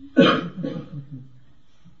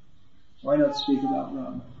 Why not speak about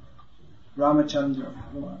Rama? Ramachandra.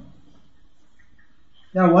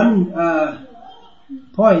 Now one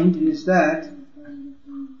point is that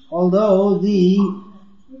although the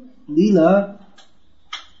Leela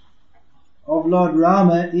of Lord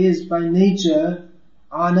Rama is by nature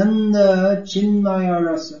Ananda Chinmaya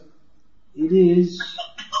Rasa, it is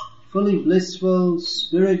fully blissful,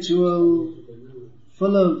 spiritual,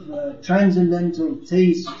 full of transcendental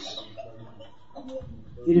tastes,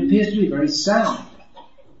 it appears to be very sad.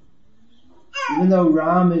 Even though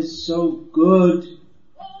Ram is so good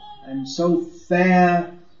and so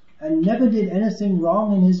fair and never did anything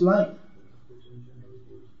wrong in his life,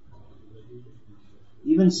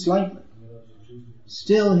 even slightly,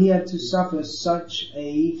 still he had to suffer such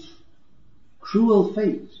a cruel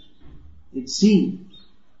fate, it seems.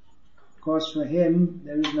 Of course, for him,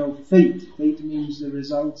 there is no fate. Fate means the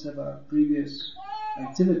results of our previous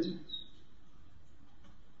activities.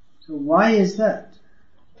 So why is that?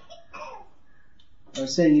 I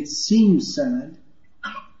was saying it seems sad,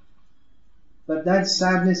 but that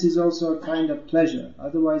sadness is also a kind of pleasure.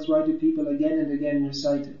 Otherwise, why do people again and again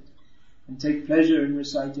recite it and take pleasure in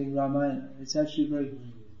reciting Ramayana? It's actually very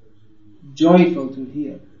joyful to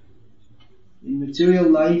hear. In material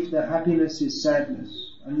life, the happiness is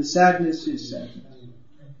sadness, and the sadness is sadness.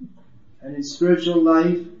 And in spiritual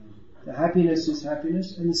life, the happiness is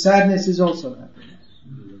happiness, and the sadness is also happiness.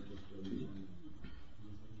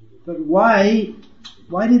 But why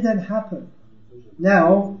did that happen?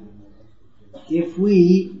 Now, if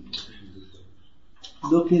we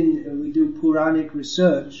we do Puranic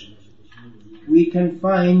research, we can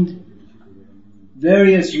find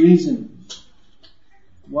various reasons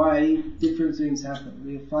why different things happen.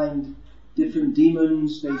 We find different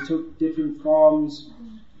demons, they took different forms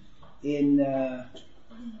in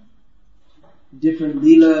different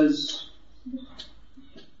leelas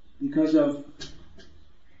because of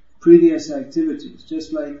previous activities.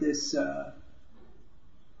 Just like this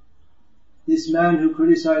man who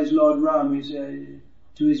criticized Lord Ram, he said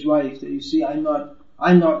to his wife that, you see, I'm not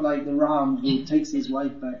like the Ram who takes his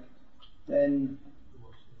wife back. Then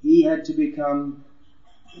he had to became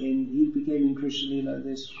in Krishna Lila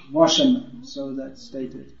this washerman, so that's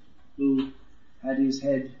stated, who had his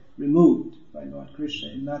head removed by Lord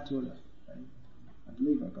Krishna in Mathura. I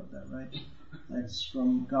believe I got that right. That's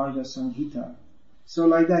from Garga Samhita. So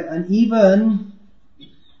like that. And even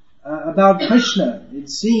about Krishna, it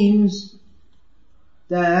seems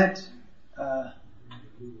that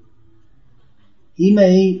he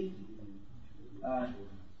may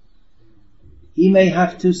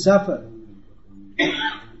have to suffer,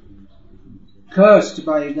 cursed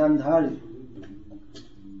by Gandhari.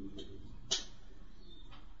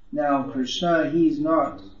 Now Krishna, he's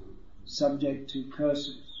not subject to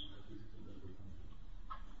curses.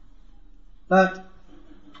 But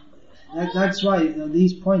that's why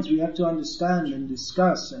these points we have to understand and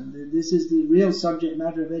discuss, and this is the real subject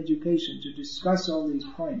matter of education, to discuss all these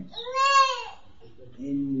points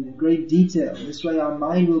in great detail. This way our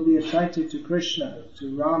mind will be attracted to Krishna,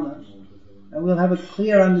 to Rama, and we'll have a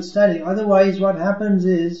clear understanding. Otherwise what happens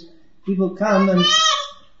is, people come and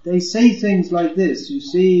they say things like this. You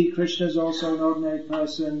see, Krishna's also an ordinary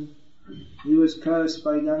person. He was cursed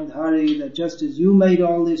by Gandhari, that just as you made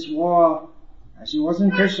all this war, actually it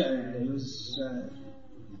wasn't Krishna, it was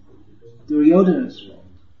Duryodhana's fault,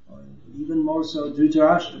 or even more so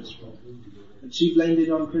Dhritarashtra's fault. But she blamed it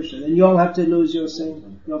on Krishna. Then you all have to lose your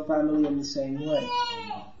family in the same way.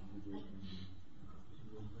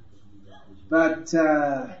 But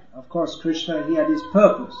of course Krishna, he had his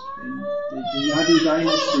purpose. In the Yadu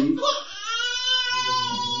dynasty,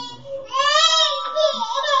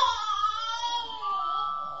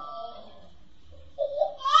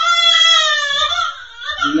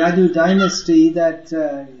 the Yadu dynasty that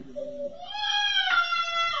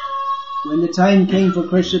when the time came for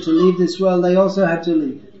Krishna to leave this world, they also had to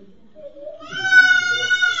leave.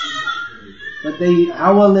 But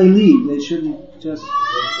how will they leave? They shouldn't just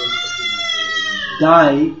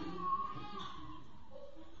die.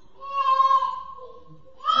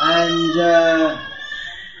 And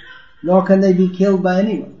nor can they be killed by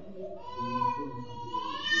anyone.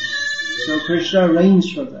 So Krishna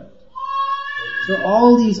arranged for that. So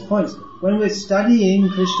all these points, when we're studying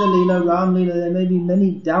Krishna Lila, Ram Lila, there may be many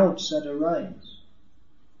doubts that arise.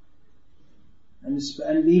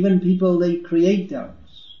 And even people, they create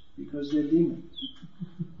doubts because they're demons.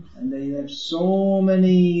 And they have so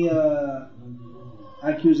many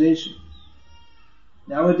accusations.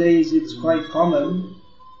 Nowadays it's quite common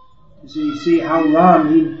to see how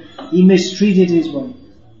Ram, he mistreated his wife.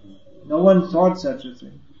 No one thought such a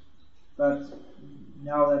thing. But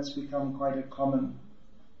now that's become quite a common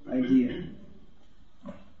idea.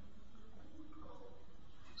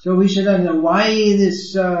 So we should understand why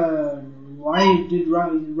did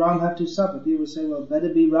Ram have to suffer? People say, well, better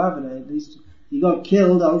be Ravana. At least he got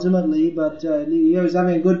killed ultimately, but he was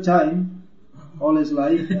having a good time all his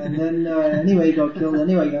life, and then anyway he got killed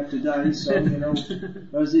anyway, he had to die. So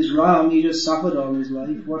whereas this Ram, he just suffered all his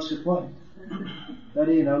life. What's the point?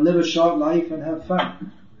 Better live a short life and have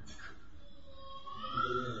fun.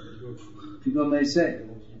 People may say,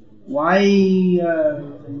 why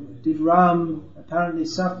did Ram apparently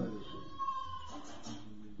suffer?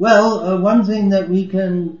 Well, one thing that we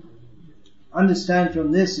can understand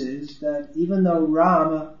from this is that even though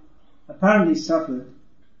Ram apparently suffered,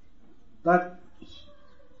 but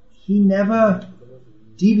he never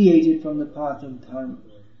deviated from the path of dharma.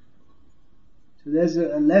 So there's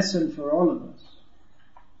a lesson for all of us,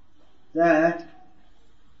 that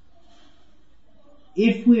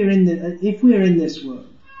if we're in this world,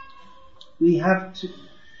 we have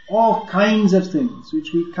all kinds of things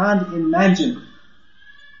which we can't imagine.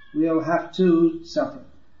 We'll have to suffer.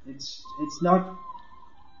 It's not,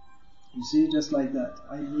 you see, just like that.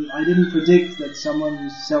 I didn't predict that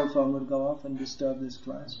someone's cell phone would go off and disturb this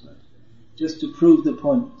class, but just to prove the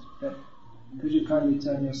point that because you can't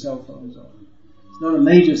turn your cell phones off. It's not a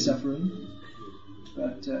major suffering,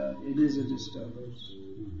 but it is a disturbance.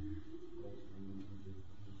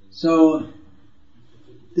 So,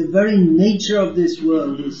 the very nature of this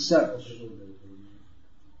world is such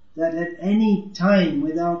that at any time,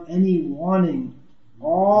 without any warning,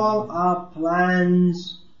 all our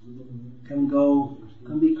plans can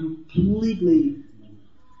be completely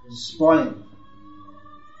spoiled.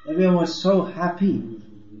 Everyone was so happy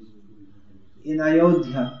in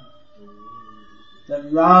Ayodhya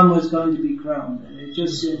that Ram was going to be crowned, and it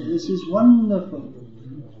just said, this is wonderful.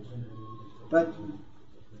 But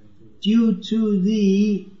due to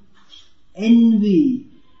the envy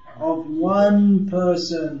of one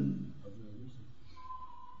person,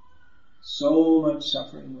 so much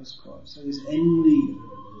suffering was caused. So this envy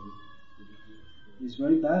is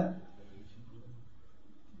very bad.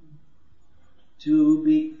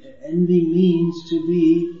 Envy means to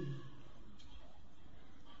be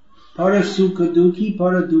parasukha dukhi,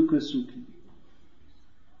 paradukha sukhi.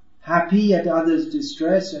 Happy at others'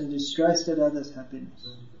 distress and distressed at others'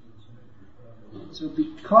 happiness. So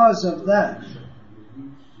because of that,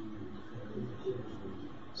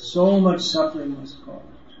 so much suffering was caused.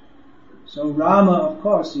 So Rama, of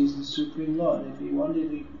course, he's the Supreme Lord. If he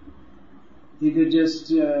wanted, he could just,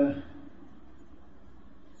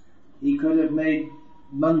 he could have made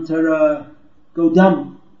Manthara go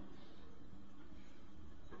dumb.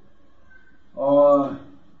 Or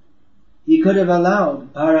he could have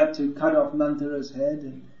allowed Bharat to cut off Manthara's head.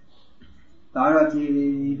 And Bharat,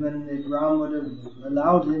 even if Ram would have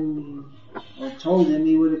allowed him or told him,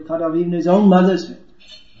 he would have cut off even his own mother's head.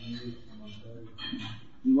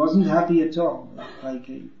 He wasn't happy at all with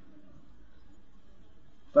Kaikeyi.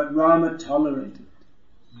 But Rama tolerated.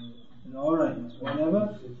 And alright,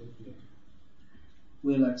 whatever,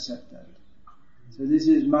 we'll accept that. So this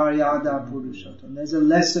is Maryada Purushottam. There's a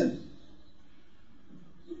lesson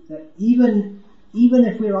that even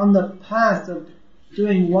if we're on the path of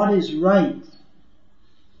doing what is right,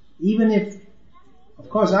 even if, of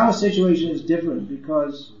course our situation is different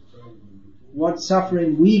because what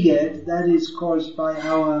suffering we get, that is caused by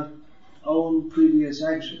our own previous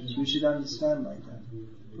actions. We should understand like that.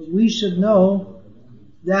 But we should know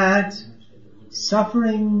that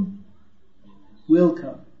suffering will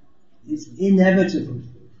come. It's inevitable.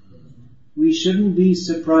 We shouldn't be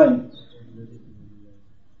surprised.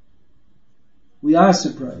 We are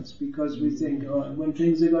surprised because we think, when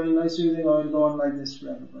things are going nicely, we think, it'll go on like this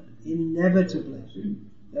forever. But inevitably,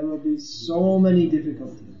 there will be so many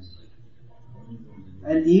difficulties.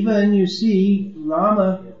 And even, you see,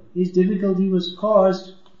 Rama, his difficulty was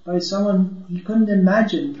caused by someone he couldn't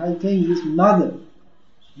imagine, Kaikeyi, his mother.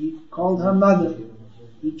 He called her mother.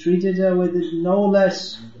 He treated her with no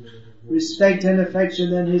less respect and affection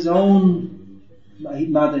than his own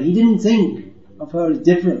mother. He didn't think of her as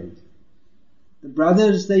different. The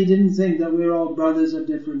brothers, they didn't think that we're all brothers of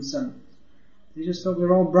different sons. They just thought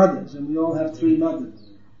we're all brothers and we all have 3 mothers.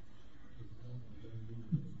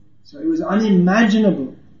 So it was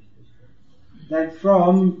unimaginable that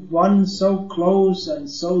from one so close and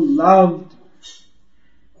so loved,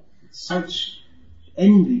 such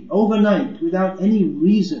envy overnight without any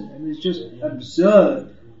reason. It was just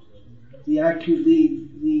absurd. The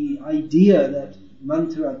idea that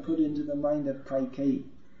Mantra put into the mind of Kaikeyi,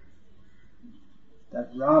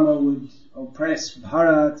 that Rama would oppress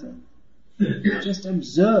Bharat, and just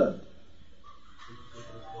absurd.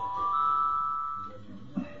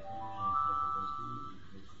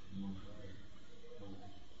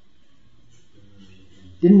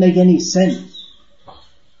 Didn't make any sense.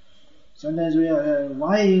 Sometimes we are,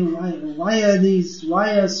 why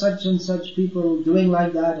are such and such people doing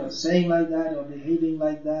like that, or saying like that, or behaving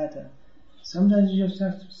like that? Sometimes you just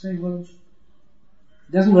have to say, well,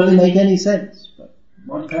 it doesn't really make any sense, but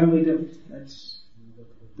what can we do? That's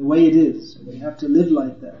the way it is. We have to live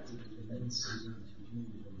like that.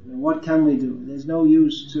 What can we do? There's no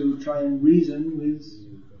use to try and reason with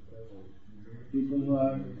people who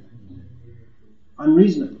are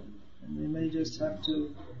unreasonable. And we may just have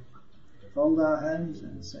to fold our hands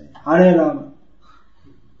and say, Hare Rama,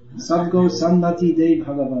 Sabgo Sannati De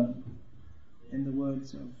Bhagavan, in the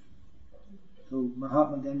words of who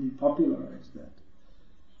Mahatma Gandhi popularized that.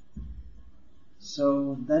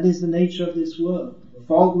 So that is the nature of this world.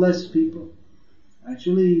 Faultless people.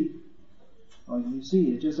 Actually, you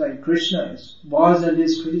see, just like Krishna was and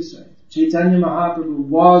is criticized. Chaitanya Mahaprabhu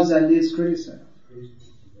was and is criticized.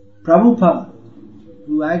 Prabhupada,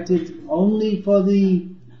 who acted only for the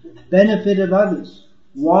benefit of others,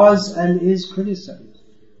 was and is criticized.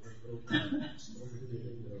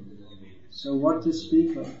 So what to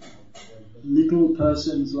speak of little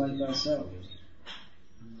persons like ourselves?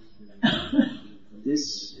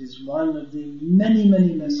 This is one of the many,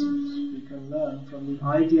 many lessons we can learn from the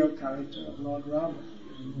ideal character of Lord Rama.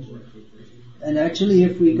 And actually,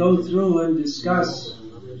 if we go through and discuss,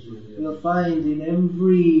 we'll find in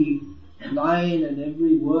every line and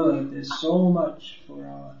every word there's so much for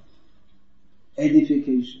our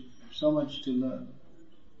edification, so much to learn.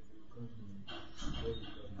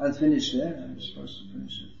 I'll finish there. I'm supposed to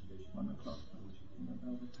finish at 1 o'clock.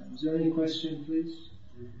 Is there any question, please?